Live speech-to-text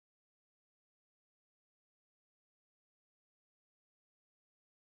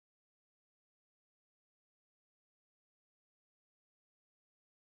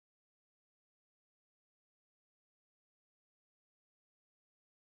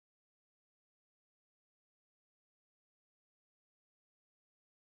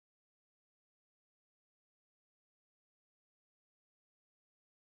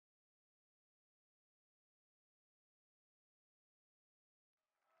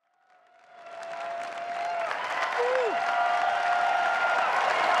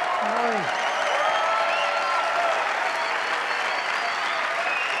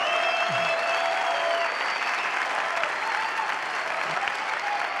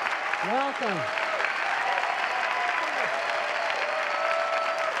Welcome.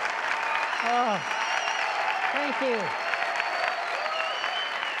 Oh, thank you.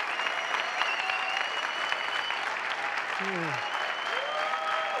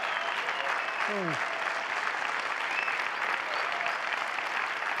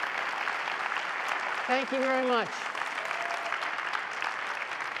 Thank you very much.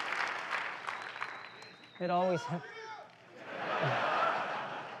 It always helps.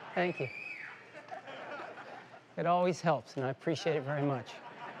 Thank you. It always helps, and I appreciate it very much.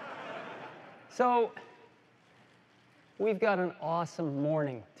 So, we've got an awesome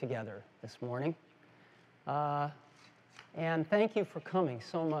morning together this morning. And thank you for coming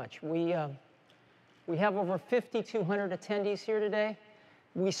so much. We have over 5,200 attendees here today.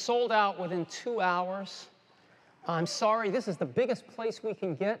 We sold out within 2 hours. I'm sorry, this is the biggest place we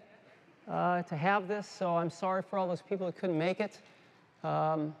can get to have this, so I'm sorry for all those people who couldn't make it.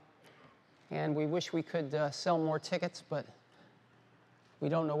 And we wish we could sell more tickets, but we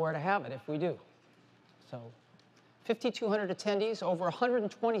don't know where to have it if we do. So 5,200 attendees, over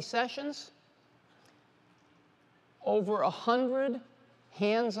 120 sessions, over 100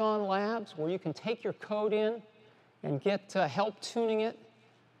 hands-on labs where you can take your code in and get help tuning it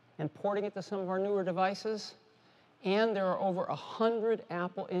and porting it to some of our newer devices. And there are over 100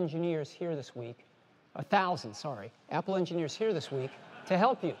 Apple engineers here this week, 1,000, sorry, Apple engineers here this week to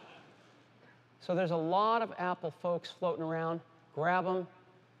help you. So there's a lot of Apple folks floating around. Grab them,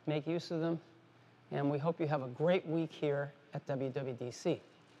 make use of them, and we hope you have a great week here at WWDC.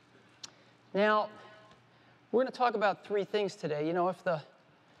 Now, we're going to talk about three things today. You know, if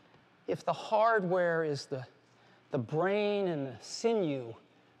the hardware is the brain and the sinew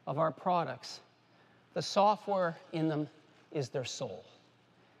of our products, the software in them is their soul.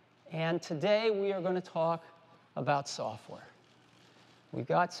 And today we are going to talk about software. We've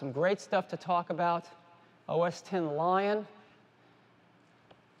got some great stuff to talk about. OS X Lion,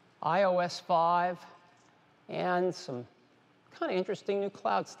 iOS 5, and some kind of interesting new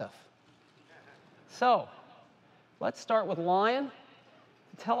cloud stuff. So let's start with Lion.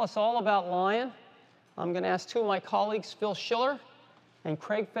 To tell us all about Lion, I'm going to ask two of my colleagues, Phil Schiller and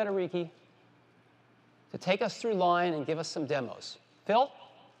Craig Federici, to take us through Lion and give us some demos. Phil?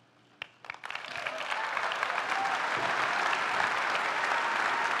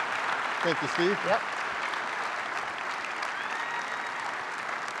 Thank you, Steve. Yep.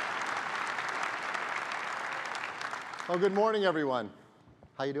 Well, good morning, everyone.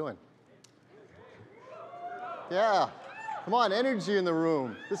 How you doing? Yeah. Come on, energy in the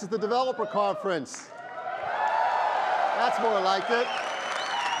room. This is the developer conference. That's more like it.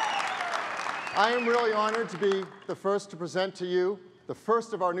 I am really honored to be the first to present to you the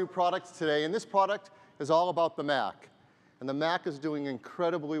first of our new products today. And this product is all about the Mac. And the Mac is doing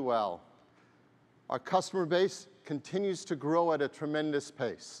incredibly well. Our customer base continues to grow at a tremendous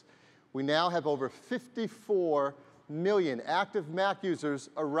pace. We now have over 54 million active Mac users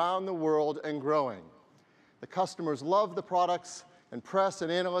around the world and growing. The customers love the products, and press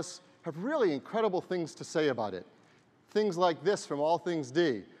and analysts have really incredible things to say about it. Things like this from All Things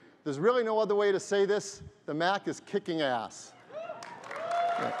D. There's really no other way to say this. The Mac is kicking ass.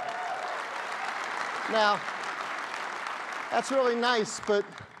 Yeah. Now, that's really nice, but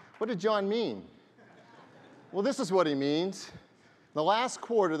what did John mean? Well, this is what he means. In the last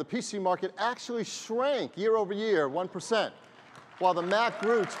quarter, the PC market actually shrank year over year, 1%, while the Mac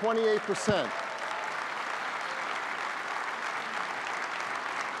grew 28%.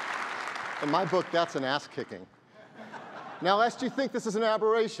 In my book, that's an ass kicking. Now, lest you think this is an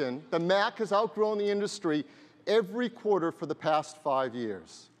aberration, the Mac has outgrown the industry every quarter for the past 5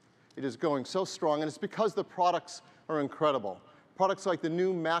 years. It is going so strong, and it's because the products are incredible. Products like the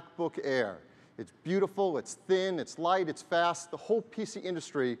new MacBook Air. It's beautiful, it's thin, it's light, it's fast. The whole PC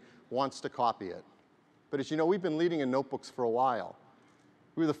industry wants to copy it. But as you know, we've been leading in notebooks for a while.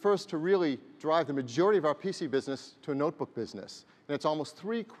 We were the first to really drive the majority of our PC business to a notebook business. And it's almost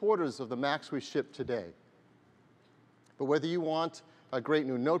 3/4 of the Macs we ship today. But whether you want a great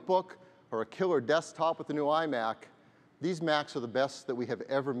new notebook or a killer desktop with the new iMac, these Macs are the best that we have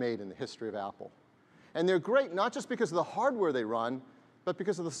ever made in the history of Apple. And they're great not just because of the hardware they run, but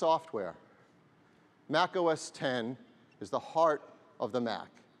because of the software. Mac OS X is the heart of the Mac.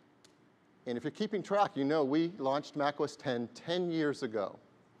 And if you're keeping track, you know we launched Mac OS X 10 years ago.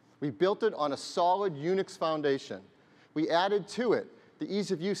 We built it on a solid Unix foundation. We added to it the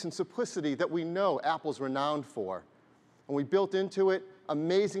ease of use and simplicity that we know Apple's renowned for. And we built into it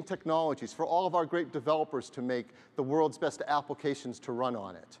amazing technologies for all of our great developers to make the world's best applications to run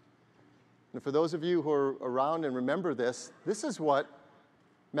on it. And for those of you who are around and remember this, this is what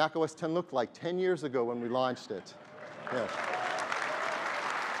Mac OS 10 looked like 10 years ago when we launched it. Yeah.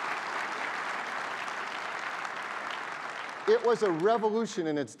 It was a revolution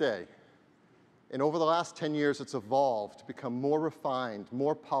in its day. And over the last 10 years, it's evolved to become more refined,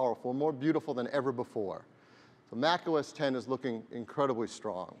 more powerful, more beautiful than ever before. So Mac OS 10 is looking incredibly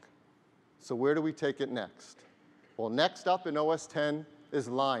strong. So where do we take it next? Well, next up in OS 10 is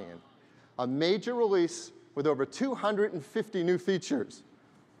Lion, a major release with over 250 new features.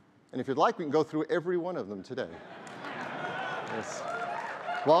 And if you'd like, we can go through every one of them today. Yes.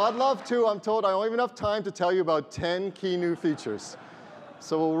 Well, I'd love to. I'm told I only have enough time to tell you about 10 key new features.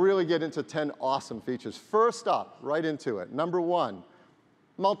 So we'll really get into 10 awesome features. First up, right into it. Number 1,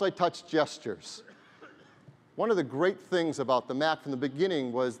 multi-touch gestures. One of the great things about the Mac from the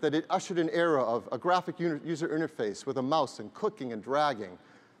beginning was that it ushered an era of a graphic user interface with a mouse and clicking and dragging.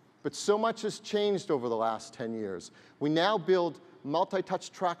 But so much has changed over the last 10 years. We now build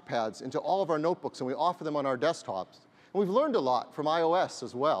multi-touch trackpads into all of our notebooks, and we offer them on our desktops. And we've learned a lot from iOS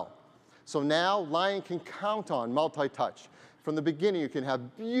as well. So now Lion can count on multi-touch. From the beginning, you can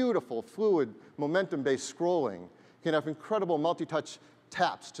have beautiful, fluid, momentum-based scrolling. You can have incredible multi-touch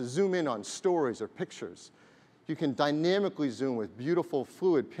taps to zoom in on stories or pictures. You can dynamically zoom with beautiful,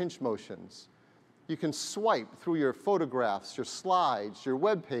 fluid pinch motions. You can swipe through your photographs, your slides, your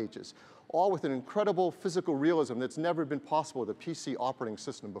web pages, all with an incredible physical realism that's never been possible with a PC operating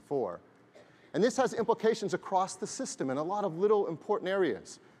system before. And this has implications across the system in a lot of little important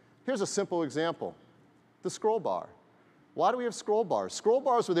areas. Here's a simple example, the scroll bar. Why do we have scroll bars? Scroll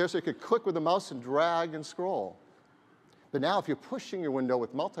bars were there so you could click with the mouse and drag and scroll. But now if you're pushing your window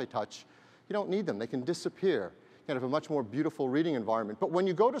with multi-touch, you don't need them. They can disappear. You can have a much more beautiful reading environment. But when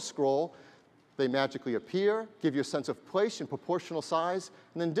you go to scroll, they magically appear, give you a sense of place and proportional size,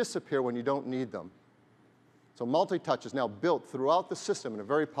 and then disappear when you don't need them. So multi-touch is now built throughout the system in a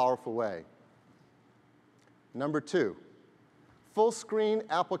very powerful way. Number 2, full-screen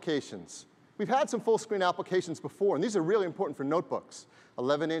applications. We've had some full-screen applications before, and these are really important for notebooks,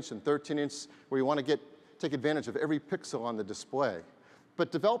 11-inch and 13-inch, where you want to take advantage of every pixel on the display.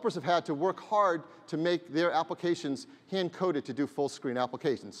 But developers have had to work hard to make their applications hand-coded to do full-screen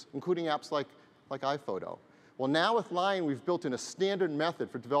applications, including apps like iPhoto. Well, now with Lion, we've built in a standard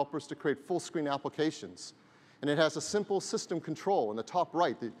method for developers to create full-screen applications. And it has a simple system control in the top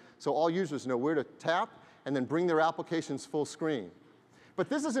right, so all users know where to tap and then bring their applications full screen. But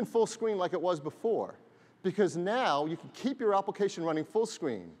this isn't full screen like it was before, because now you can keep your application running full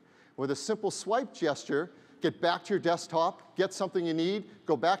screen with a simple swipe gesture, get back to your desktop, get something you need,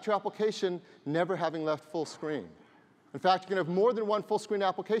 go back to your application, never having left full screen. In fact, you can have more than one full screen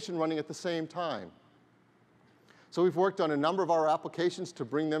application running at the same time. So we've worked on a number of our applications to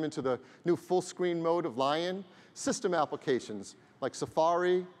bring them into the new full screen mode of Lion. System applications like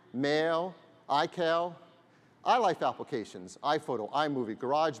Safari, Mail, iCal, iLife applications, iPhoto, iMovie,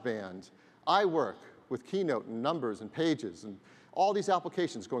 GarageBand, iWork with Keynote and Numbers and Pages, and all these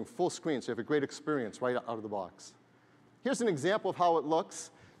applications going full screen so you have a great experience right out of the box. Here's an example of how it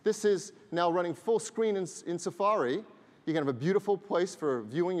looks. This is now running full screen in Safari. You can have a beautiful place for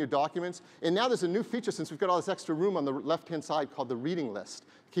viewing your documents. And now there's a new feature, since we've got all this extra room on the left-hand side, called the reading list.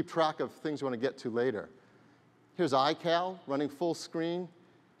 Keep track of things you want to get to later. Here's iCal running full screen.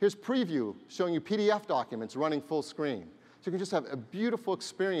 Here's Preview, showing you PDF documents running full screen. So you can just have a beautiful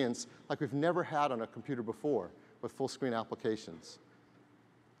experience like we've never had on a computer before with full screen applications.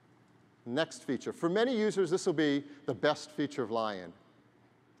 Next feature. For many users, this will be the best feature of Lion.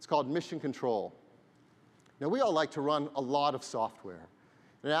 It's called Mission Control. Now, we all like to run a lot of software.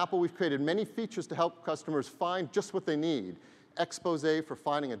 At Apple, we've created many features to help customers find just what they need. Expose for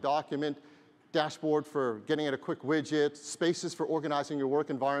finding a document, Dashboard for getting at a quick widget, Spaces for organizing your work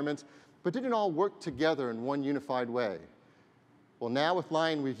environment, but didn't all work together in one unified way. Well, now with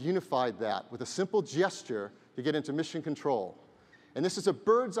Lion, we've unified that with a simple gesture to get into Mission Control. And this is a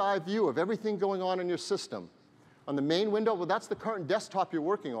bird's eye view of everything going on in your system. On the main window, well, that's the current desktop you're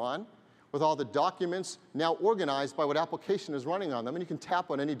working on, with all the documents now organized by what application is running on them. And you can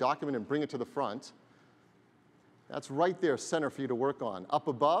tap on any document and bring it to the front. That's right there, center for you to work on. Up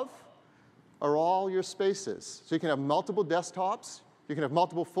above are all your spaces. So you can have multiple desktops. You can have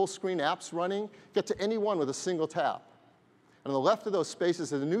multiple full-screen apps running. Get to any one with a single tap. And on the left of those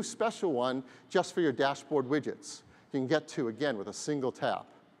spaces is a new special one just for your dashboard widgets. You can get to, again, with a single tap.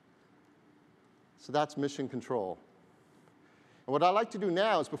 So that's Mission Control. And what I'd like to do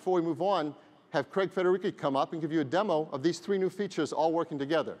now is, before we move on, have Craig Federici come up and give you a demo of these 3 new features all working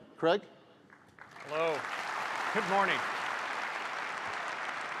together. Craig? Hello. Good morning.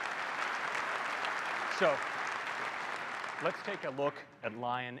 So Let's take a look at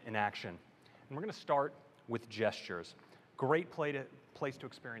Lion in action. And we're going to start with gestures. Great place to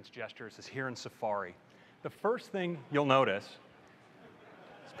experience gestures is here in Safari. The first thing you'll notice,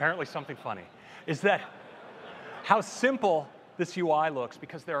 it's apparently something funny, is that how simple this UI looks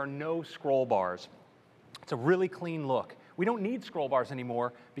because there are no scroll bars. It's a really clean look. We don't need scroll bars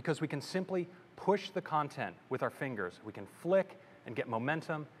anymore because we can simply push the content with our fingers. We can flick and get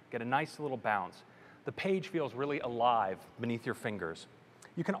momentum, get a nice little bounce. The page feels really alive beneath your fingers.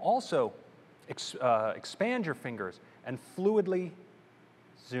 You can also expand your fingers and fluidly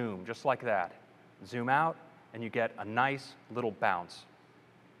zoom, just like that. Zoom out, and you get a nice little bounce.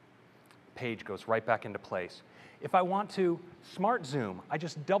 Page goes right back into place. If I want to smart zoom, I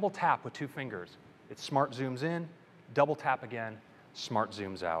just double tap with 2 fingers. It smart zooms in, double tap again, smart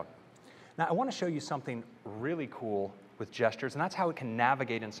zooms out. Now, I want to show you something really cool with gestures, and that's how it can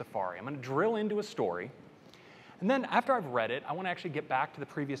navigate in Safari. I'm going to drill into a story, and then after I've read it, I want to actually get back to the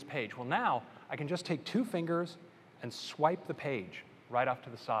previous page. Well, now I can just take 2 fingers and swipe the page right off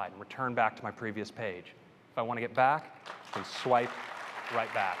to the side and return back to my previous page. If I want to get back, I can swipe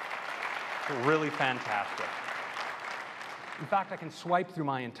right back. It's really fantastic. In fact, I can swipe through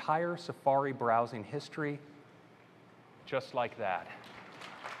my entire Safari browsing history just like that.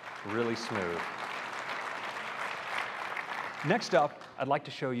 Really smooth. Next up, I'd like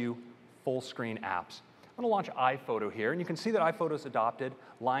to show you full screen apps. I'm going to launch iPhoto here, and you can see that iPhoto's adopted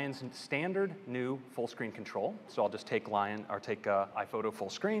Lion's standard new full screen control. So I'll just take iPhoto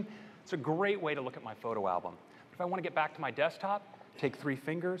full screen. It's a great way to look at my photo album. If I want to get back to my desktop, take 3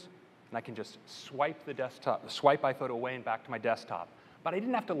 fingers, and I can just swipe iPhoto away and back to my desktop. But I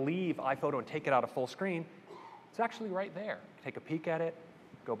didn't have to leave iPhoto and take it out of full screen. It's actually right there. Take a peek at it,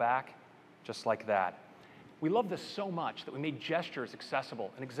 go back, just like that. We love this so much that we made gestures accessible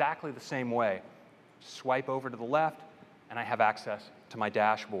in exactly the same way. Swipe over to the left, and I have access to my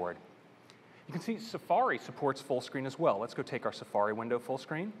dashboard. You can see Safari supports full screen as well. Let's go take our Safari window full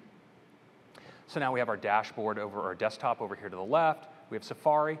screen. So now we have our dashboard over our desktop over here to the left. We have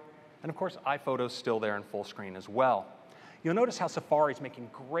Safari, and of course, iPhoto's still there in full screen as well. You'll notice how Safari is making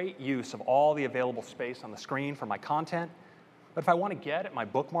great use of all the available space on the screen for my content. But if I want to get at my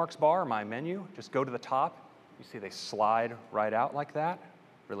bookmarks bar or my menu, just go to the top. You see they slide right out like that,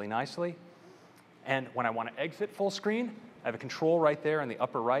 really nicely. And when I want to exit full screen, I have a control right there in the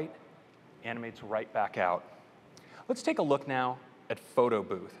upper right, animates right back out. Let's take a look now at Photo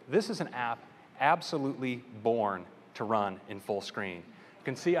Booth. This is an app absolutely born to run in full screen. You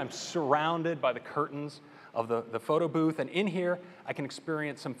can see I'm surrounded by the curtains of the photo booth, and in here I can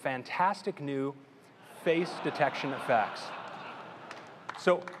experience some fantastic new face detection effects.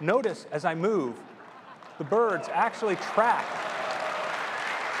 So notice as I move, the birds actually track.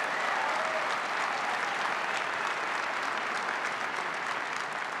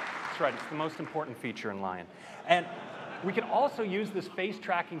 That's right, it's the most important feature in Lion. And we can also use this face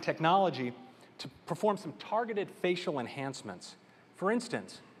tracking technology to perform some targeted facial enhancements. For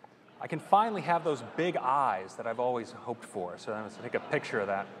instance, I can finally have those big eyes that I've always hoped for. So I'm going to take a picture of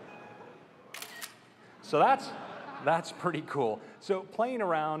that. So that's pretty cool. So playing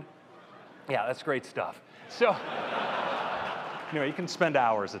around, yeah, that's great stuff. So you can spend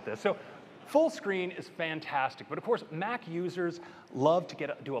hours at this. So full screen is fantastic. But of course, Mac users love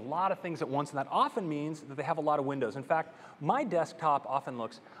to do a lot of things at once, and that often means that they have a lot of windows. In fact, my desktop often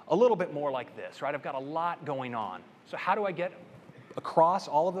looks a little bit more like this, right? I've got a lot going on. So how do I get across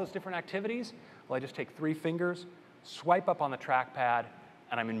all of those different activities? Well, I just take 3 fingers, swipe up on the trackpad,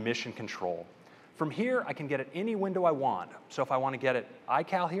 and I'm in mission control. From here, I can get at any window I want. So if I want to get at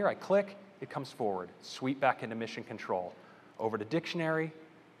iCal here, I click, it comes forward. Sweep back into mission control. Over to dictionary,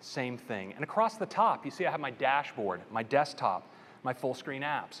 same thing. And across the top, you see I have my dashboard, my desktop, my full screen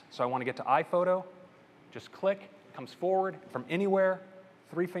apps. So I want to get to iPhoto, just click, it comes forward from anywhere,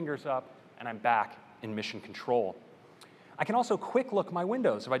 3 fingers up, and I'm back in mission control. I can also quick look my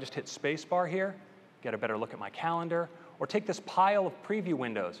windows. If I just hit spacebar here, get a better look at my calendar, or take this pile of preview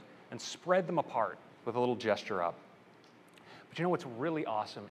windows and spread them apart with a little gesture up. But you know what's really awesome